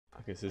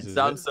Okay, so this It is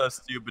sounds so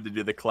stupid to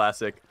do the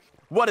classic.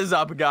 What is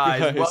up,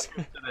 guys?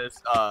 Welcome to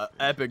this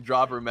epic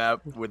dropper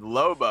map with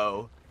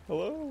Lobo.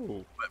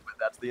 Hello. But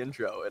that's the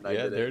intro, and I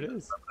Yeah, did there it. it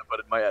is. I'm gonna put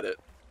it in my edit.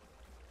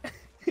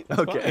 That's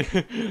Okay.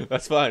 fine.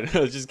 That's fine.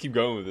 Let's just keep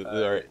going with it.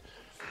 All right.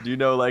 Do you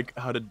know like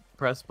how to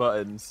press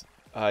buttons?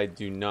 I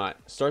do not.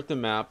 Start the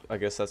map. I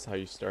guess that's how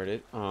you start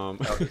it. I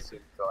would assume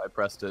so. I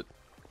pressed it.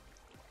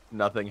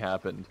 Nothing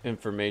happened.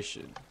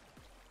 Information.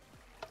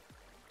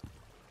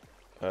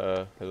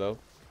 Hello?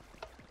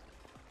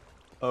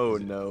 Oh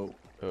no.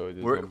 Oh,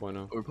 there's We're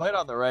 1.0. we're playing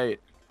on the right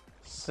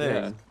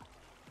thing.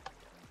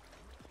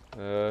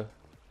 Yeah.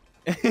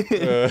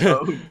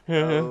 Oh,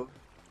 no.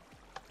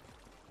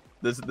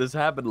 This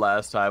happened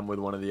last time with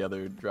one of the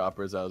other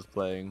droppers I was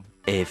playing.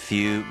 A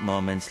few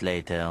moments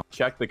later.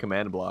 Check the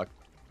command block.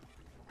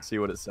 See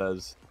what it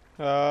says.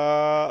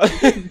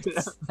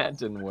 That That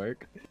didn't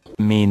work.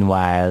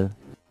 Meanwhile.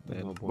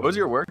 Man. Oh, boy. What was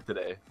your work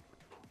today?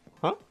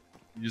 Huh?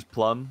 You just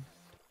plumb?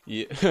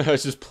 Yeah,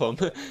 it's just plumb.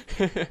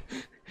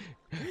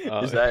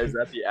 Is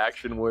that the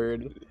action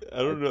word? I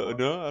don't know.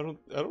 No, I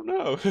don't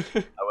know.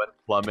 I went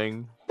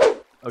plumbing.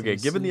 Okay,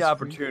 This given the is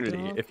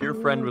opportunity, if your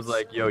friend was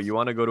like, "Yo, you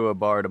want to go to a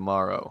bar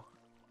tomorrow?"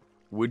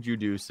 Would you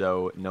do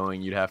so,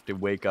 knowing you'd have to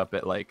wake up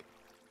at like,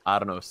 I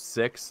don't know,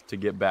 6 to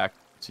get back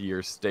to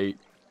your state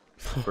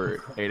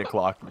for 8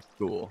 o'clock for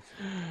school?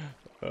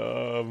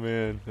 Oh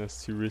man,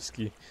 that's too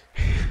risky.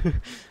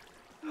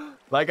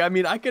 Like, I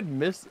mean, I could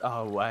miss.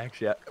 Oh, well,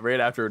 actually, right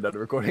after we're done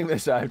recording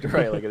this, I have to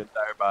write like an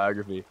entire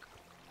biography.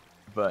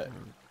 But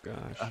I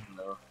Gosh. don't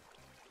know.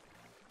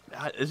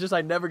 It's just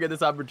I never get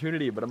this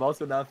opportunity, but I'm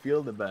also not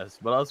feeling the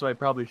best. But also, I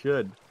probably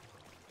should.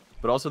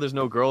 But also, there's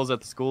no girls at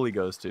the school he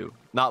goes to.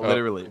 Not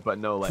literally, but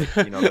no, like,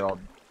 you know, they're all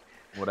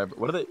whatever.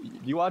 What are they? Do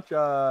you watch?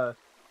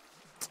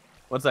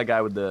 What's that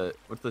guy with the?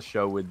 What's the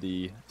show with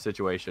the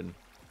situation?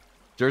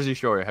 Jersey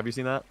Shore. Have you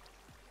seen that?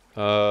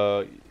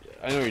 I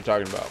know what you're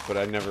talking about, but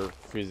I've never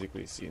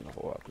physically seen the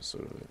whole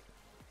episode of it.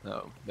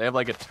 No, they have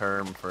like a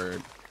term for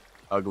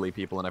ugly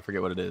people, and I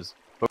forget what it is.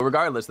 But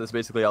regardless, that's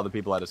basically all the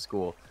people out of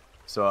school.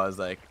 So I was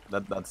like,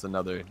 that's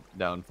another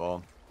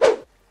downfall.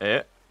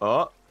 Hey,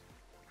 oh,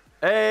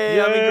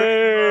 hey, I'm in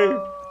grade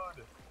mode.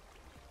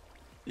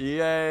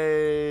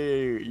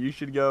 Yay! You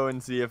should go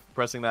and see if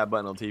pressing that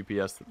button will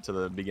TP us to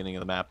the beginning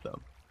of the map, though.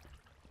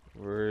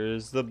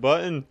 Where's the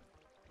button?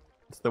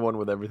 It's the one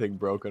with everything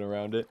broken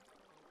around it.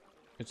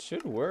 It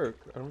should work.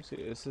 I don't see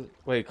it.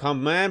 Wait,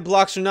 command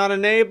blocks are not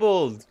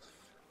enabled.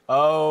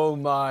 Oh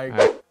my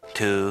god.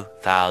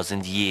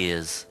 2,000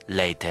 years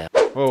later.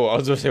 Oh, I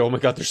was gonna say, oh my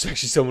god, there's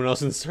actually someone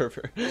else in the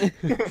server.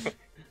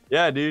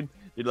 Yeah, dude.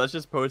 Let's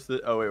just post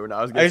it. Oh wait, we're not.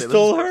 I was gonna say,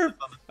 stole let's just her. post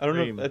this on the I don't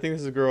know. stream. I think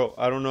this is a girl.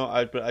 I don't know.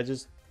 But I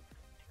just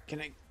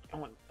can I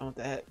want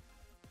that.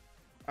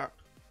 I'm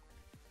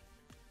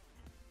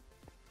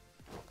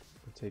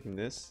taking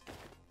this.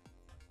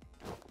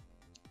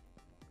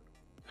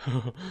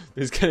 This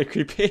is kind of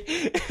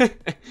creepy.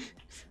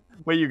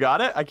 Wait, you got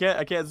it? I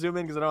can't zoom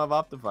in because I don't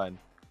have Optifine.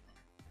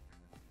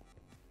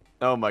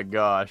 Oh my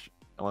gosh.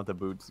 I want the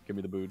boots. Give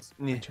me the boots.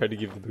 I tried to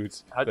give the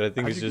boots, How'd- but I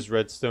think how'd it's you just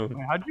redstone.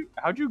 Wait,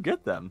 how'd you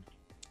get them?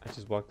 I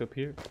just walked up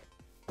here.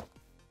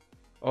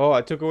 Oh,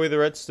 I took away the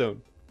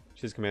redstone.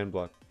 She's command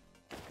block.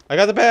 I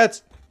got the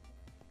bats.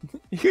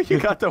 You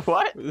got the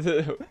what?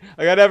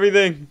 I got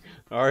everything.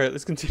 All right,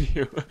 let's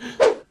continue.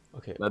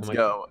 Okay, Let's oh my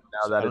go. Now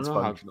I that don't it's know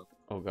how- functional.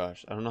 Oh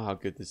gosh, I don't know how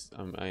good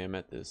I am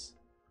at this.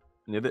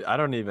 I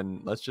don't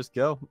even. Let's just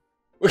go.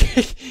 We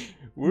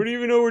don't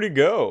even know where to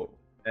go.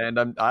 And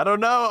I don't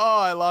know. Oh,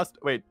 I lost.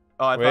 Wait.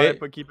 Oh, I thought I Wait,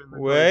 put keep it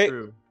wait.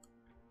 through.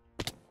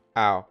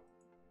 Ow.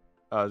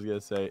 I was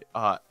gonna say.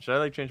 Should I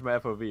like change my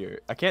FOV or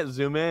I can't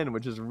zoom in,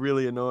 which is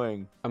really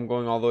annoying. I'm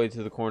going all the way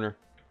to the corner.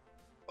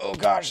 Oh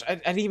gosh, I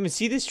didn't even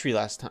see this tree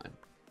last time.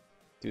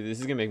 Dude, this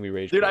is gonna make me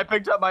rage. Dude, I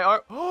quit. picked up my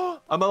arm.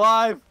 Oh, I'm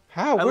alive.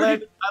 How? I Where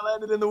did?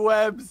 landed in the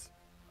webs.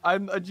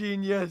 I'm a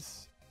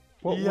genius.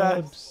 What Yes.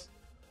 webs?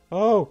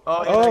 Oh.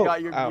 Oh, yeah, I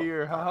got your Ow.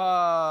 gear.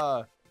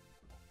 Haha.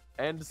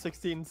 And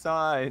 16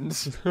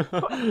 signs.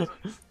 I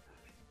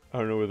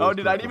don't know where those Oh,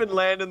 dude, I come didn't even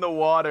land in the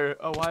water.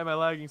 Oh, why am I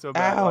lagging so from.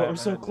 bad? Ow, Why am I'm I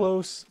so lagging?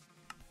 close.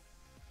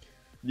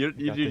 You got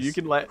dude, you this.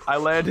 can land. I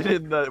landed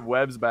in the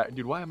webs back.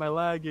 Dude, why am I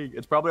lagging?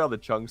 It's probably all the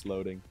chunks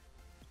loading.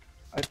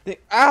 I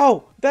think.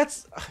 Ow!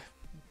 That's.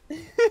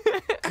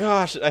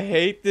 Gosh, I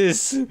hate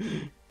this.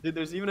 Dude,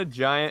 there's even a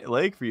giant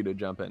lake for you to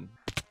jump in.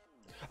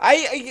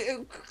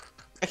 I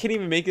can't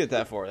even make it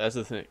that far. That's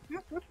the thing.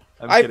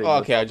 I'm I kidding, oh,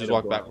 that's okay, I all just made of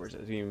walked glass. backwards. I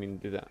didn't even mean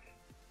to do that.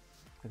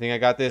 I think I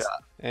got this.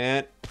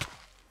 And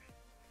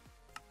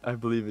I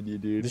believe in you,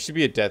 dude. there should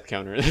be a death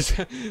counter.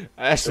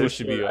 Actually,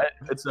 should be.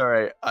 It's all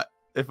right.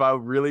 If I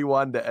really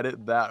wanted to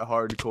edit that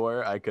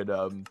hardcore, I could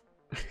I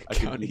could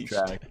Count keep each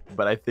track.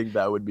 But I think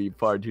that would be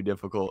far too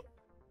difficult.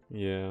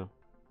 Yeah,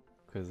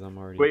 because I'm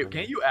already. Wait, done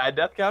can't it. you add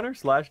death counter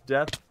 /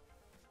 death?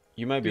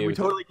 You might be Dude, able we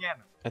to. totally can.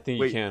 I think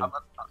Wait, you can.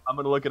 I'm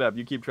gonna look it up.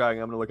 You keep trying.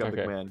 I'm gonna look up the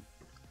Okay. command.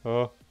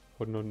 Oh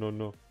no no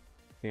no!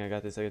 I think I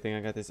got this. I think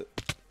I got this.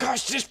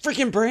 Gosh, this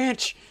freaking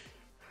branch!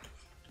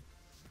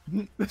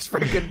 This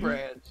freaking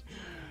branch.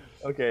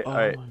 Okay, Oh all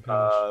right. my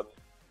gosh.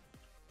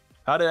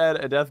 How to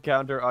add a death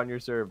counter on your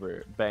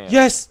server? Bam.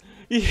 Yes!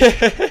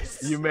 Yes!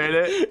 You made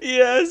it?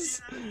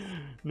 Yes!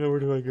 Now where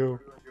do I go?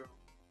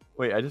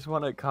 Wait, I just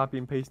want to copy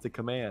and paste the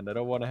command. I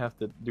don't want to have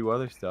to do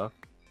other stuff.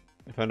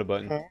 I found a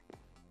button.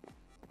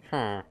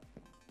 Huh.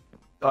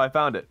 Oh, I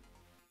found it.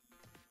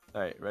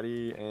 All right,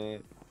 ready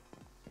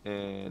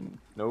and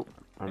nope.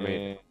 I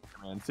made And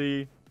Command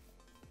C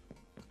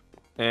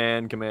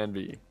and Command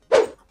V.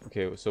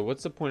 Okay, so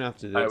what's the point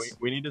after All right, this?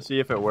 we need to see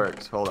if it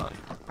works. Hold on.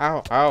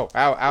 Ow, ow,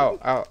 ow, ow,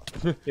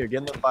 ow. Here, get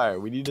in the fire.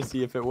 We need to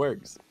see if it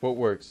works. What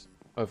works?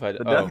 Oh, if I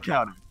The death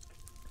counter.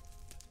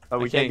 Oh,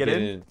 we I can't get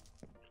in?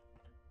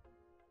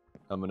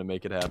 I'm gonna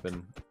make it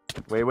happen.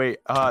 Wait.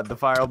 The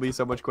fire will be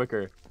so much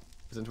quicker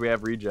since we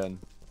have regen.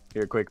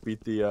 Here, quick, beat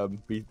it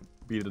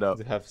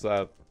up. Half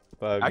slap.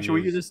 5 Actually,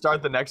 we views. can just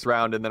start the next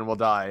round and then we'll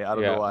die. I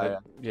don't know why.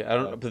 Yeah, I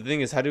don't. But the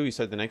thing is, how do we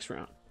start the next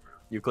round?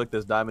 You click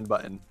this diamond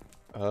button.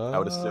 Oh. I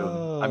would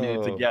assume. I mean,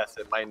 it's a guess.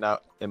 It might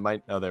not. It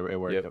might. Oh, there it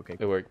worked. Yep, Okay.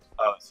 it worked.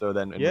 Oh, so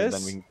then Yes.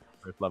 then we can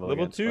first level.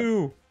 Level again.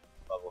 2.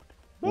 Level.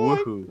 What?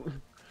 Woohoo!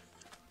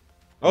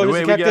 Oh, there's a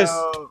Away we cactus.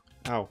 go.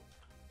 Ow.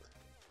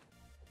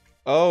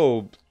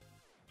 Oh.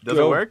 Does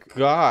it work?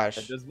 Gosh.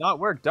 It does not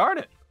work. Darn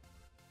it!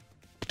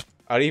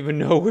 I don't even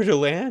know where to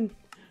land.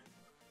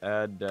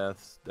 Add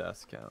death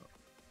count.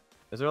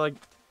 Is there like?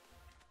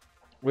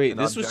 Wait, An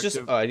this was just.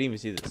 objective? Oh, I didn't even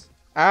see this.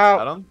 I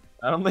Ow.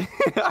 don't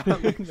think. I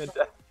don't think the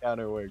death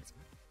counter works.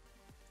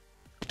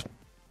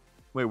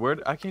 Wait, where?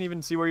 I can't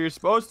even see where you're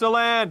supposed to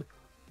land.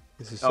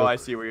 This is Oh, so. I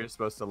see where you're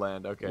supposed to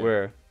land. Okay.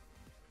 Where?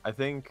 I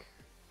think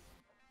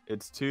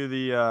it's to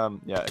the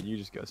yeah, you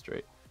just go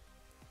straight.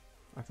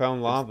 I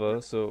found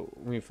lava, so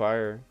we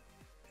fire.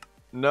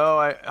 No,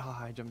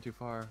 I jumped too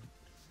far.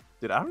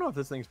 Dude, I don't know if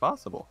this thing's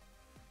possible.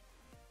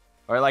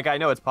 Or like I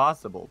know it's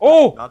possible. but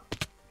Oh!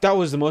 not... That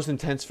was the most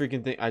intense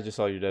freaking thing. I just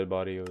saw your dead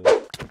body over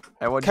there.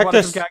 I just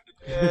wanted some Cactus!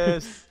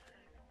 cactus.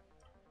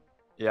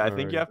 Yeah, I think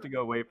Alright. you have to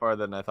go way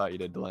farther than I thought you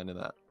did to land in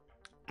that.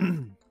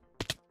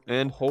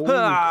 And Holy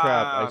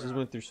crap! I just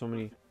went through so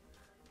many.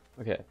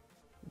 Okay,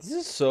 this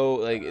is so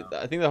like.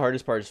 I think the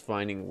hardest part is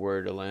finding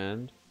where to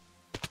land.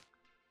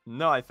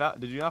 No, I found.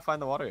 Did you not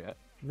find the water yet?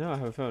 No, I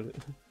haven't found it.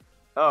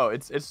 Oh,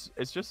 it's just.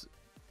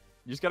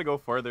 You just gotta go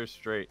further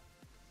straight.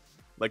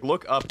 Like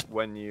look up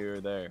when you're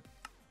there.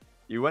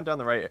 You went down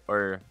the right,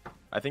 or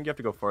I think you have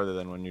to go further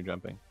than when you're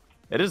jumping.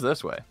 It is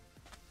this way.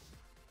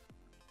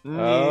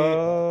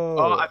 Oh.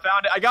 Oh, I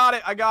found it. I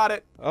got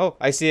it. Oh,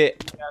 I see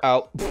it.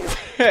 Ow.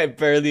 I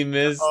barely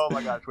missed. Oh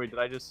my gosh! Wait, did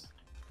I just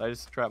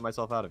trap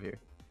myself out of here?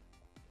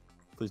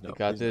 Please no. You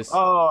got please no. this.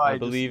 Oh, I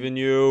believe in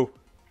you.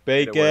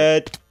 Bake It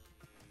worked. it.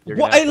 You're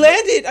What? gonna I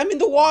have to- landed. I'm in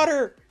the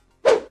water.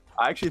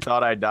 I actually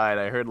thought I died.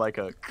 I heard like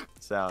a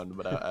sound,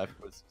 but I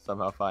was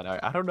somehow fine.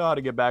 I don't know how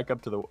to get back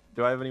up to the.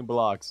 Do I have any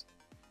blocks?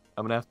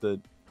 I'm gonna have to.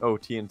 Oh,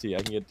 TNT.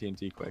 I can get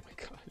TNT quick.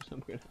 Gosh,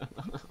 I'm gonna.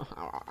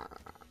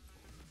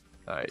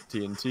 All right,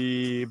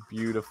 TNT.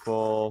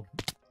 Beautiful.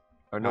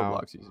 Are no Ow.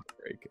 blocks easy to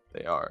break?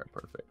 They are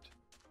perfect.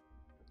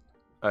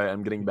 All right,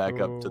 I'm getting back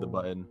up to the Oh.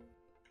 button.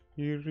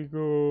 Here we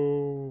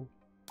go.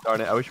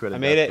 Darn it! I wish we had. I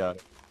made it. Got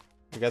it.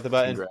 I got the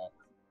button. Congrats.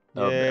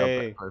 Oh, Yay.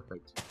 okay,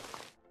 perfect.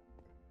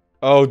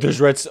 Oh, there's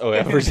reds. Oh,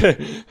 yeah.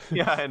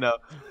 Yeah, I know.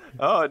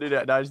 Oh, dude,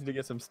 now I just need to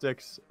get some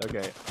sticks.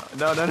 Okay.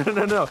 No.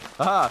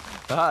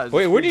 Ah.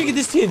 Wait, where did you get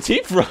this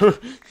TNT from?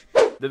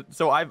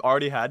 So I've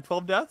already had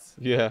 12 deaths?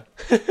 Yeah.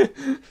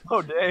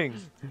 Oh, dang.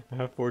 I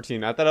have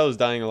 14. I thought I was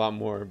dying a lot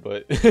more,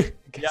 but.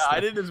 Yeah, I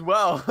did as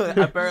well.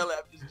 Apparently,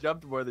 I've just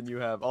jumped more than you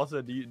have.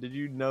 Also, did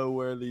you know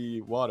where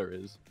the water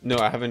is? No,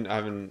 I haven't. I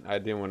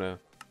didn't want to.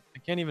 I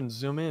can't even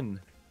zoom in.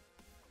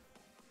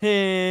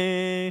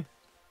 Hey.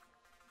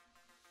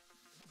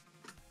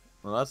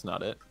 Well, that's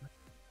not it.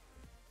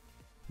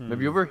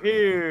 Maybe over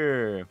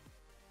here.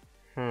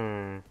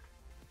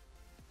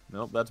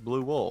 Nope, that's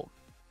blue wool.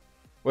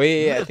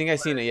 Wait, yeah, I think I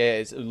seen it. Yeah,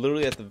 it's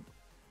literally at the.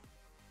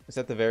 It's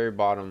at the very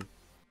bottom.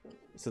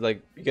 So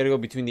like, you gotta go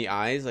between the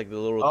eyes, like the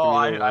little.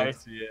 Oh, three little I lines.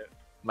 see it.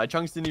 My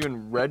chunks didn't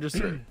even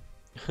register.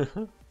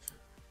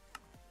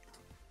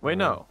 Wait,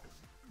 no.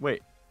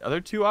 Wait, are there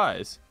two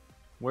eyes?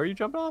 Where you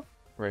jumped off?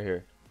 Right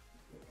here.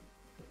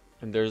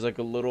 And there's like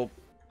a little.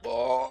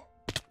 Oh,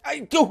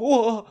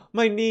 oh,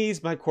 my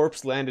knees! My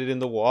corpse landed in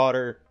the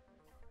water.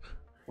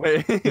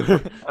 Wait.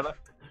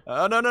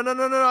 Oh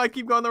no! I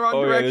keep going the wrong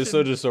Oh yeah, direction. it's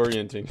so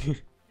disorienting.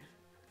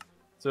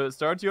 So it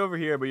starts you over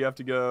here, but you have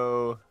to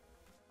go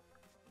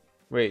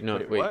Wait, no,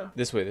 Wait, wait. what?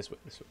 This way. this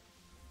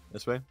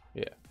way.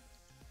 Yeah.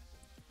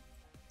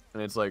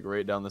 And it's like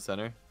right down the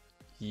center.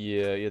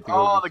 Yeah, you have to go.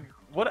 Oh,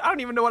 what? I don't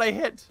even know what I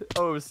hit.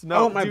 Oh, it was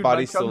snow. Oh, my Dude,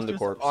 body's still chunks in the just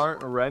corpse.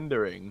 Aren't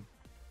rendering.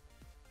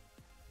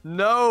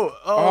 No.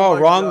 Oh,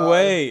 my wrong God.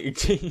 way.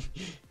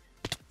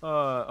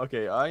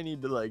 Okay, I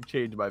need to like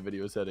change my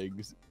video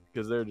settings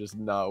because they're just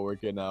not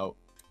working out.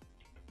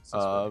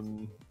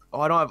 Oh,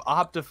 I don't have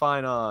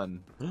Optifine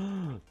on.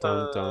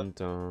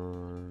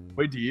 Dun.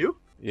 Wait, do you?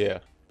 Yeah.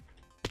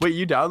 Wait,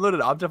 you downloaded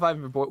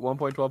Optifine for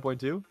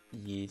 1.12.2?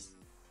 Yes.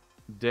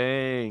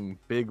 Dang,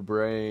 big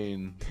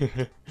brain.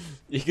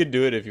 You could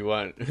do it if you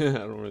want. I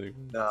don't really.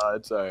 No,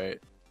 it's alright.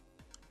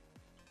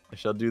 I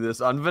shall do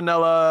this on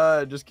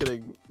vanilla. Just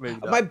kidding. Maybe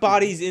not. My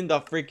body's in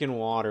the freaking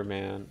water,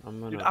 man.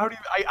 I'm Dude, gonna. I don't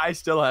even. I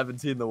still haven't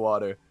seen the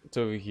water. It's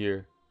over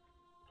here.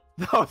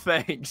 No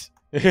thanks.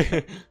 But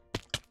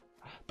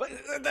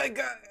that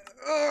guy.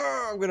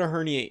 Oh, I'm gonna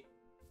herniate.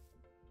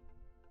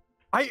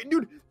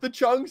 Dude, the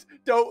chunks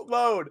don't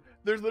load.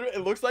 There's literally,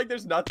 it looks like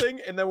there's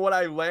nothing, and then when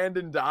I land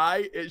and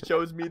die, it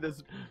shows me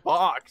this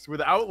box with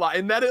outline,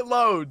 and then it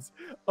loads.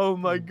 Oh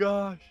my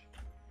gosh.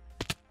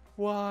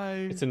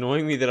 Why? It's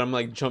annoying me that I'm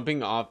like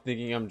jumping off,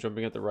 thinking I'm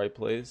jumping at the right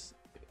place,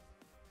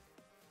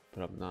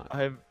 but I'm not.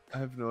 I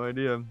have no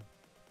idea.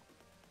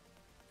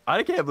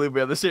 I can't believe we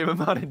have the same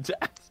amount of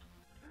deaths.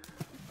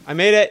 I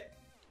made it.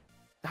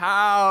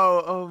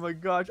 How? Oh my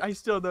gosh, I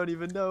still don't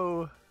even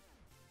know.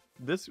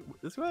 This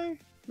way,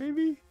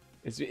 maybe.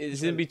 It's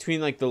in between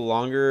like the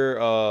longer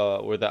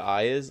where the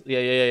eye is.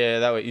 Yeah,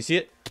 that way. You see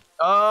it?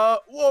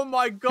 Oh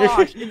my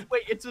gosh.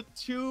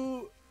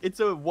 It's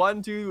a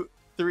 1, 2,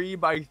 3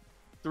 by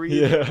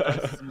 3. Yeah.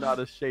 That's not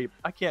a shape.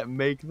 I can't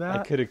make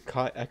that. I could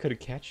have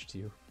catched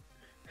you.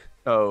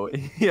 Oh,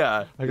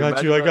 yeah. I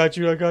got you.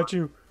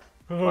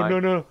 Oh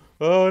Fine. no.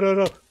 Oh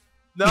no.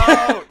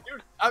 No,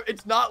 dude,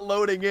 it's not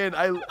loading in.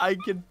 I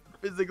can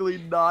physically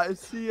not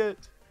see it.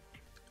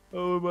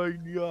 Oh my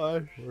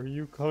gosh. Where are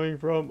you coming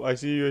from? I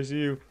see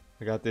you.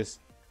 I got this.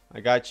 I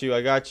got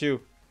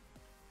you.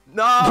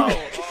 No.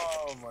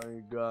 Oh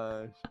my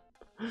gosh.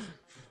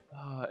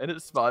 And it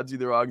spawns you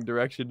the wrong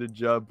direction to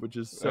jump, which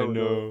is so I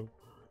know.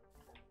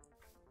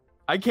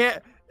 I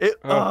can't. It.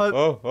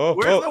 Oh.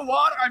 Where's the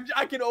water?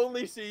 I can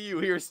only see you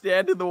here.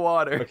 Stand in the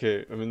water.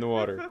 Okay, I'm in the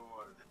water.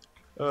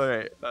 All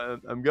right,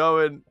 I'm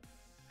going.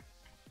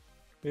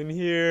 In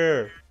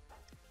here.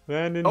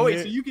 Land in Oh here.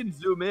 wait, so you can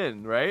zoom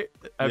in, right?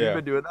 Have Yeah. you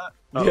been doing that?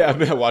 Oh, Yeah, I've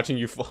been watching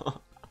you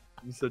fall.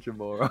 I'm such a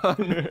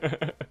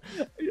moron.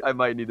 I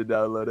might need to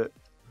download it.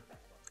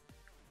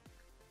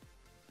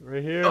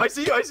 Right here. Oh, I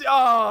see you.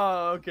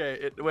 Oh,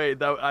 okay.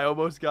 Wait, I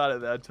almost got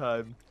it that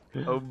time.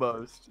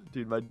 Almost,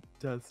 dude. My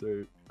deaths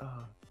hurt.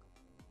 Oh.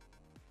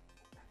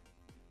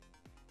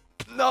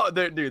 No,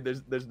 dude.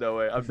 There's no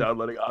way. I'm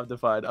downloading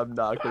Optifine. I'm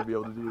not gonna be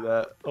able to do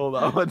that. Hold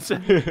on one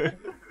second.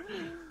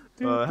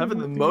 Having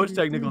the most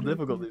technical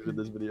difficulties with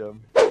this video.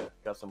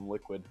 Got some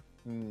liquid.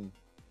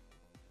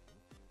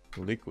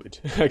 Liquid.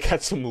 I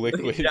got some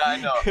liquid. Yeah, I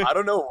know. I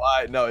don't know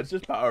why. No, it's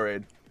just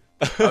Powerade.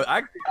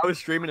 I was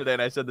streaming today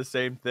and I said the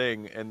same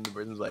thing, and the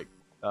person's like,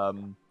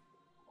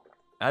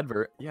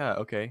 advert. Yeah,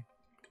 okay.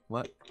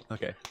 What?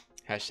 Okay.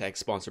 Hashtag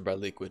sponsored by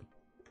Liquid.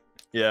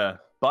 Yeah.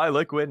 Buy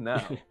liquid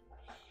now.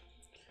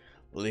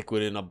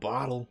 Liquid in a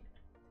bottle.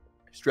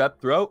 Strep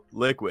throat,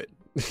 liquid.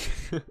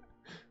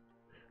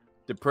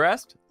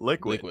 Depressed,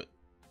 liquid.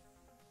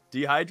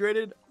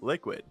 Dehydrated,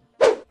 liquid.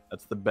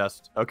 That's the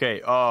best.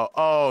 Okay.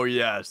 Oh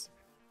yes.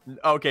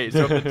 Okay,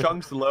 so if the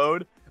chunks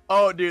load.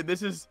 Oh, dude,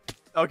 this is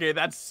okay.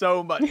 That's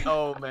so much.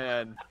 Oh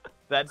man,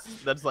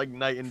 that's like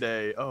night and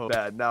day. Oh,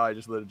 bad. Now I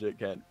just legit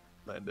can't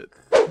land it.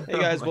 Hey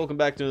guys, welcome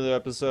back to another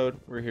episode.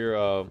 We're here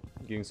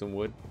getting some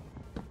wood,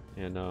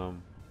 and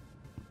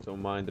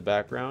don't mind the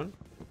background.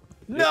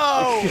 No.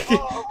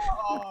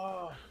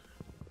 Oh.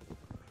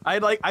 I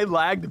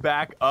lagged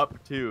back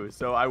up too,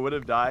 so I would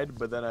have died,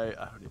 but then I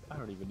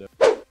don't even know.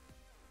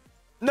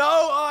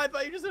 No, I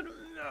thought you just said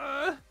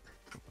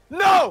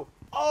no.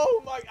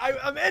 Oh my,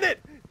 I'm in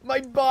it. My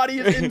body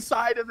is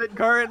inside of it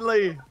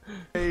currently.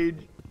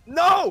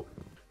 No.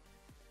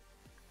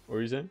 What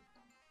were you saying?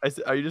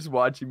 Are you just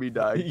watching me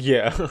die?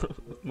 Yeah,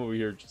 I'm over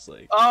here just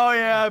like. Oh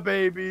yeah,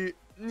 baby.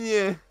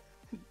 Yeah,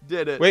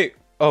 did it. Wait.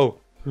 Oh,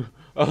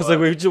 I was like,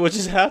 wait, what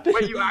just happened?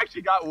 Wait, you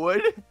actually got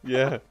wood?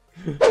 Yeah.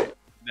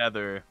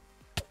 Nether.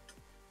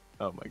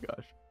 Oh my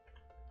gosh.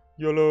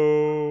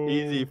 YOLO.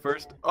 Easy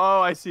first. Oh,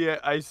 I see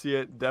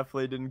it.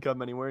 Definitely didn't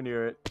come anywhere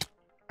near it.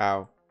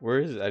 Ow. Where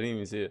is it? I didn't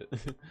even see it.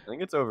 I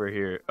think it's over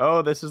here.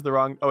 Oh, this is the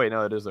wrong. Oh wait,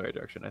 no, it is the right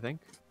direction. I think.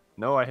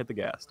 No, I hit the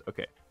gas.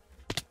 Okay.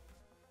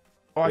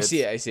 Oh, I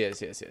see it.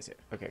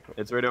 Okay, cool.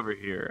 It's right over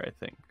here, I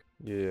think.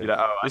 Yeah. Dude,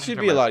 I This need should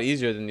to be a turn my- lot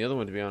easier than the other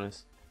one, to be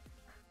honest.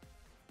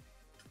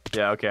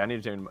 Yeah. Okay, I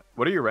need to change.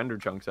 What are your render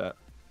chunks at?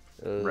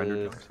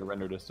 Render chunks or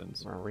render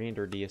distance? My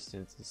render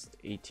distance is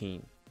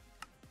 18.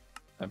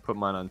 I put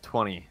mine on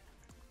 20.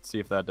 See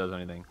if that does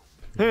anything.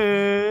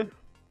 Dun,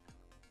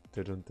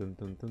 dun, dun,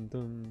 dun,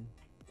 dun.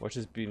 Watch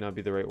this not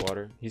be the right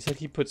water. He said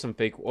he put some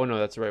fake. Oh no,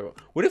 that's the right one.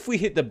 What if we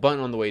hit the button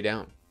on the way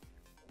down?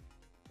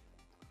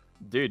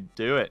 Dude,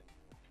 do it.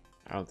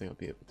 I don't think I'll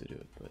be able to do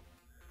it, but.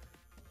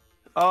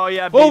 Oh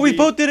yeah. Oh, we baby.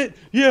 both did it!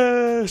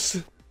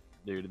 Yes!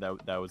 Dude,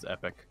 that was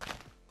epic.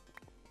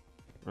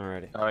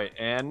 Alrighty. All right,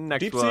 and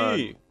next Deep one.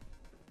 sea!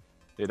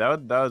 Dude,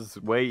 that was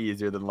way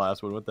easier than the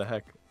last one. What the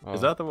heck? Oh.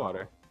 Is that the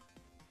water?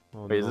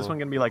 Oh, Wait, is this no. one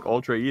gonna be like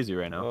ultra easy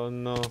right now? Oh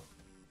no.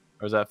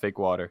 Or is that fake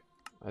water?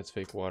 That's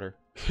fake water.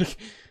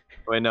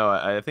 Wait, no,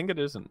 I think it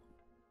isn't.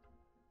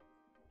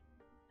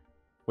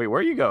 Wait, where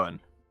are you going?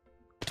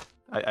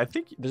 I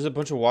think. There's a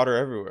bunch of water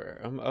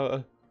everywhere.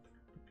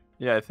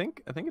 Yeah, I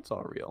think it's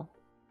all real.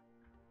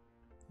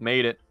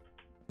 Made it.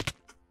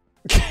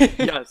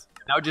 Yes.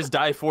 Now just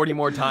die 40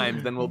 more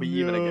times, then we'll be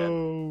even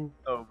again.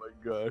 Oh my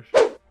gosh.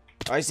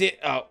 I see it.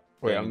 Oh,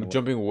 wait, Dang, I'm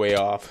jumping way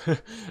off.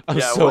 I'm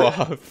Yeah, so what?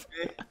 off.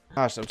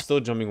 Gosh, I'm still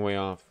jumping way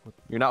off.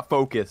 You're not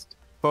focused.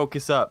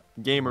 Focus up.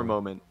 Gamer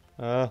moment.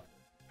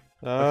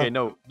 Okay,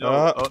 No.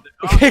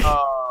 Okay.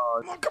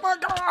 Oh, Come on.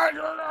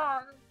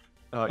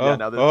 yeah,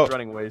 now this is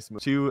running way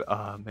smooth.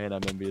 Oh, man,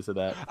 I'm envious of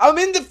that. I'm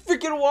in the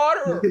freaking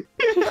water.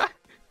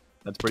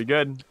 That's pretty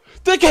good.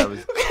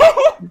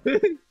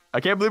 I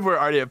can't believe we're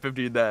already at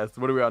 15 deaths.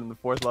 What are we on, the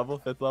 4th level?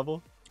 5th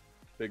level?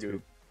 Big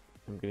oop.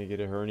 I'm gonna get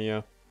a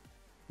hernia.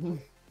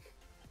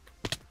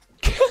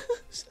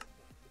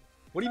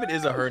 What even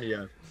is a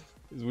hernia?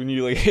 Is when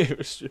you like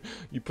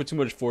you put too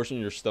much force in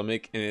your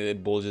stomach and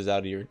it bulges out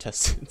of your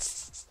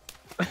intestines.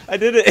 I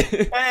did it.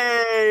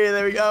 Hey,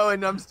 there we go,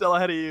 and I'm still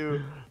ahead of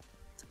you.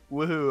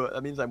 Woohoo!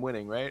 That means I'm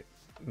winning, right?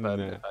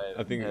 Nah,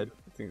 I think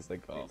it's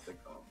like golf.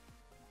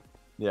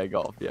 Yeah,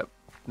 golf. Yep.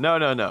 No,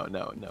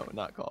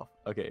 not golf.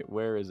 Okay,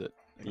 where is it?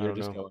 You're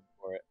just going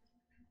for it.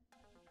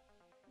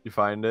 You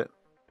find it?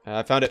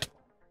 I found it.